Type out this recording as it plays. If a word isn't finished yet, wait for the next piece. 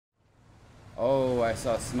Oh, I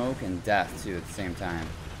saw smoke and death too at the same time.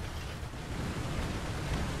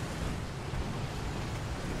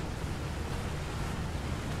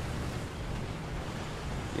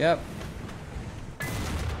 Yep.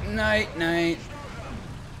 Night, night.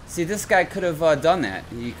 See, this guy could have done that.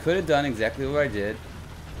 He could have done exactly what I did,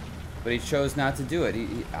 but he chose not to do it.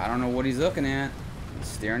 I don't know what he's looking at. He's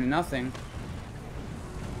staring at nothing.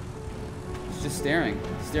 He's just staring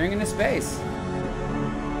into space.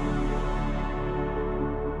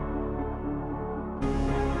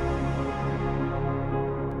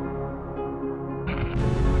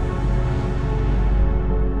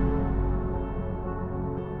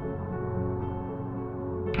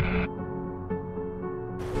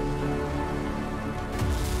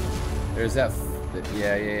 There's that.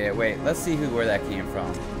 Yeah. Wait, let's see where that came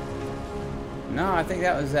from. No, I think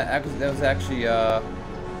that was actually yeah,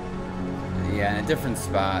 in a different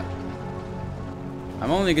spot.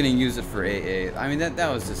 I'm only gonna use it for AA. I mean that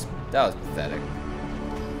was pathetic.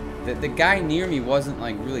 The guy near me wasn't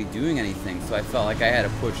like really doing anything, so I felt like I had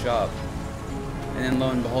to push up. And then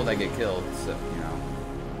lo and behold, I get killed. So you know,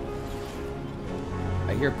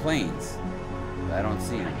 I hear planes, but I don't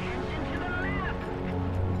see them.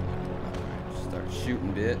 Start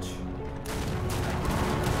shooting, bitch.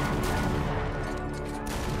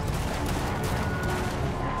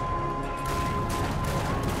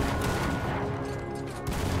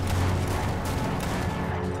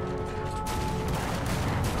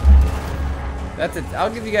 That's it. I'll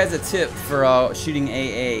give you guys a tip for shooting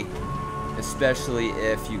AA, especially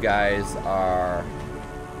if you guys are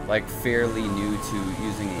like fairly new to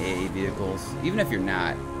using AA vehicles. Even if you're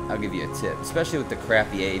not, I'll give you a tip, especially with the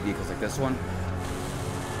crappy AA vehicles like this one.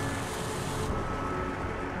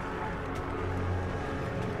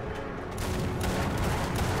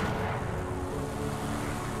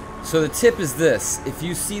 So the tip is this: if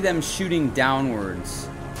you see them shooting downwards,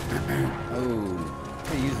 oh, I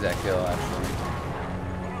could use that kill actually.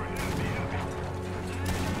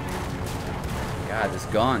 God, this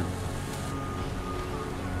gun.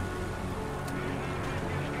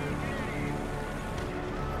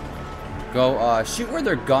 Go shoot where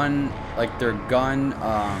their gun, like their gun.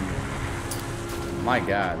 My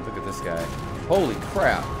God, look at this guy. Holy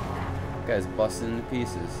crap! This guy's busting into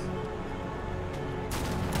pieces.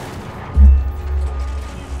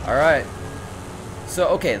 All right. So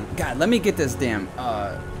okay, God, let me get this damn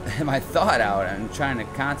my thought out. I'm trying to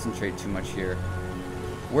concentrate too much here.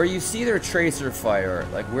 Where you see their tracer fire,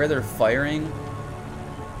 like where they're firing,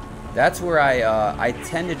 that's where I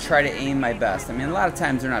tend to try to aim my best. I mean, a lot of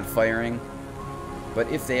times they're not firing, but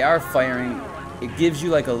if they are firing, it gives you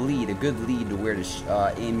like a lead, a good lead to where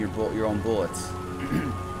to aim your own bullets.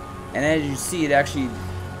 And as you see, it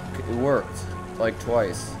worked like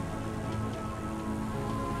twice.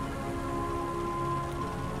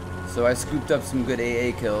 So I scooped up some good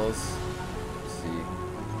AA kills. Let's see.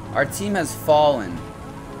 Our team has fallen.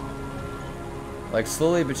 Like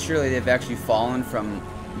slowly but surely they've actually fallen from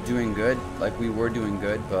doing good. Like we were doing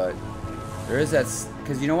good, but there is that,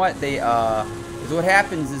 because you know what? They because what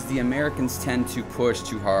happens is the Americans tend to push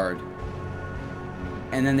too hard.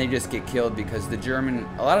 And then they just get killed because a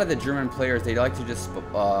lot of the German players, they like to just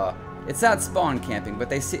it's not spawn camping, but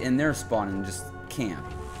they sit in their spawn and just camp.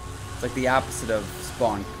 It's like the opposite of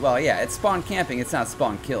spawn. Well, yeah, it's spawn camping. It's not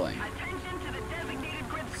spawn killing.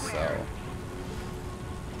 So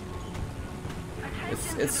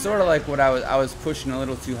it's sort of like what I was pushing a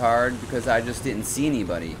little too hard because I just didn't see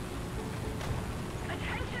anybody.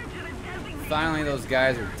 Finally, those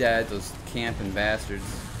guys are dead. Those camping bastards.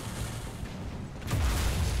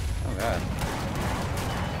 Oh God.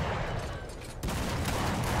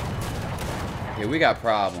 Okay, we got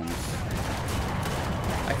problems.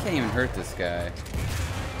 I can't even hurt this guy.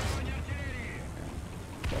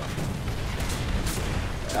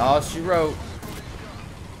 Oh, she wrote.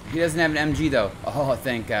 He doesn't have an MG though. Oh,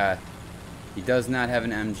 thank God. He does not have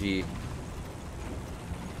an MG.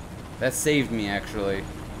 That saved me actually.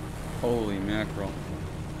 Holy mackerel.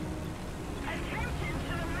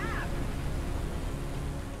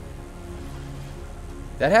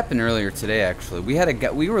 That happened earlier today actually.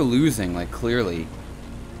 We were losing like clearly.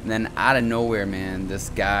 And then out of nowhere, man, this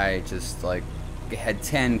guy just like had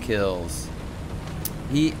 10 kills.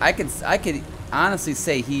 I could honestly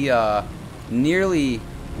say he nearly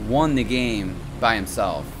won the game by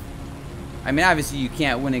himself. I mean, obviously you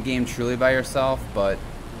can't win a game truly by yourself, but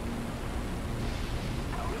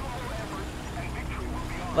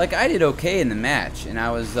like I did okay in the match, and I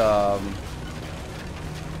was I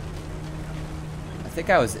think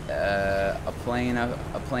I was a plane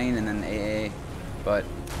and then AA, but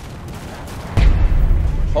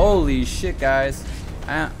Holy shit, guys!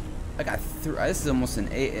 I got through. This is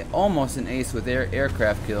almost an ace with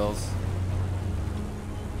aircraft kills.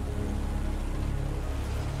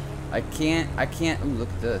 I can't. Ooh, look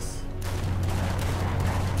at this.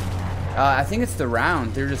 I think it's the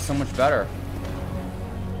round. They're just so much better.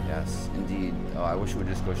 Yes, indeed. Oh, I wish it would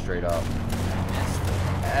just go straight up.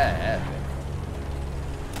 Epic.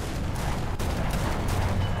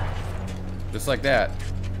 Just like that.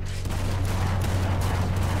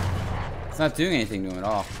 It's not doing anything to him at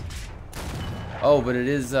all. Oh, but it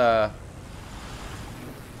is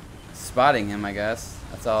spotting him, I guess.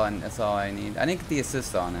 That's all I need. I didn't get the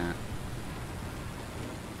assist on that.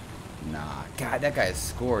 Nah, God, that guy is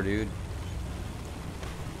score, dude.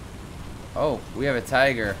 Oh, we have a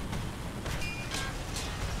tiger.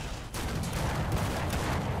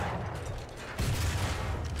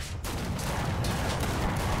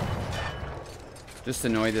 Just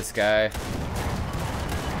annoy this guy.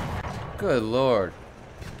 Good lord.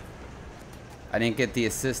 I didn't get the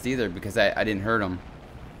assist either because I didn't hurt him.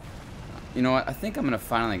 You know what? I think I'm gonna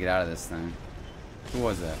finally get out of this thing. Who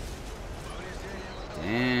was that?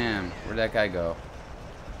 Damn. Where'd that guy go?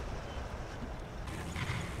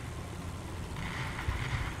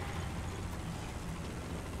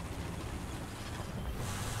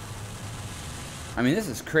 I mean, this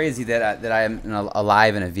is crazy that I am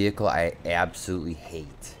alive in a vehicle I absolutely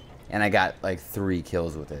hate, and I got like 3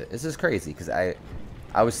 kills with it. This is crazy because I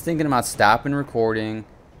was thinking about stopping recording,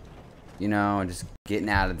 you know, and just getting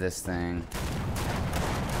out of this thing.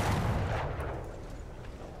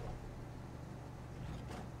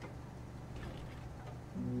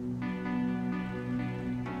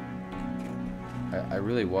 I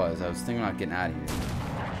really was. I was thinking about getting out of here.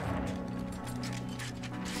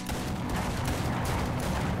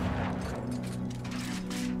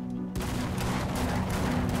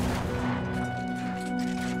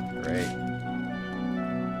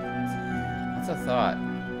 Thought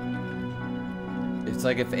it's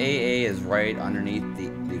like if AA is right underneath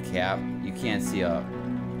the cap, you can't see up.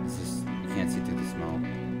 It's just you can't see through the smoke.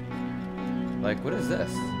 Like, what is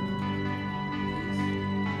this? You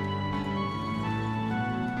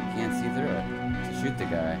can't see through it to shoot the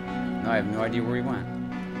guy. No, I have no idea where he went.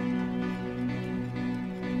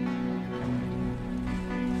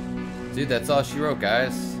 Dude, that's all she wrote,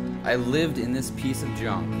 guys. I lived in this piece of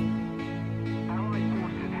junk.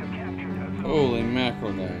 Holy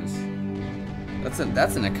mackerel, guys.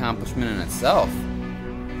 That's an accomplishment in itself.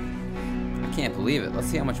 I can't believe it. Let's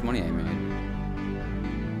see how much money I made.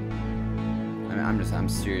 I mean, I'm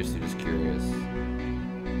seriously just curious.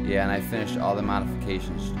 Yeah, and I finished all the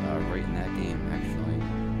modifications right in that game, actually.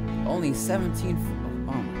 Only 17,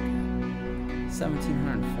 oh my god.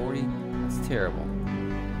 1,740? That's terrible.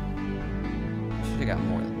 I should have got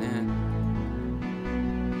more than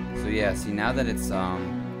that. So yeah, see, now that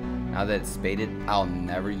it's spaded, I'll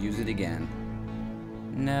never use it again.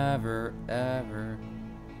 Never, ever.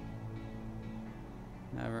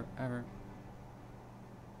 Never, ever.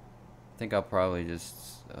 I think I'll probably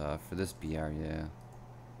just, for this BR, yeah.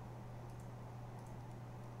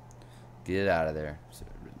 Get it out of there.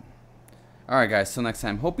 Alright guys, till next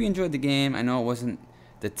time. Hope you enjoyed the game. I know it wasn't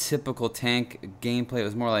the typical tank gameplay. It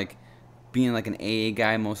was more like being like an AA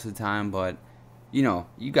guy most of the time, but, you know,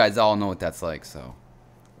 you guys all know what that's like, so.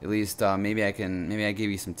 At least maybe I give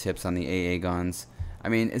you some tips on the AA guns. I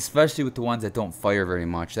mean, especially with the ones that don't fire very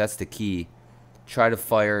much. That's the key. Try to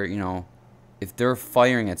fire, you know, if they're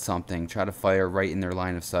firing at something, try to fire right in their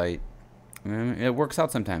line of sight. I mean, it works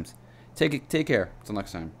out sometimes. Take care. Until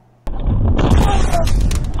next time.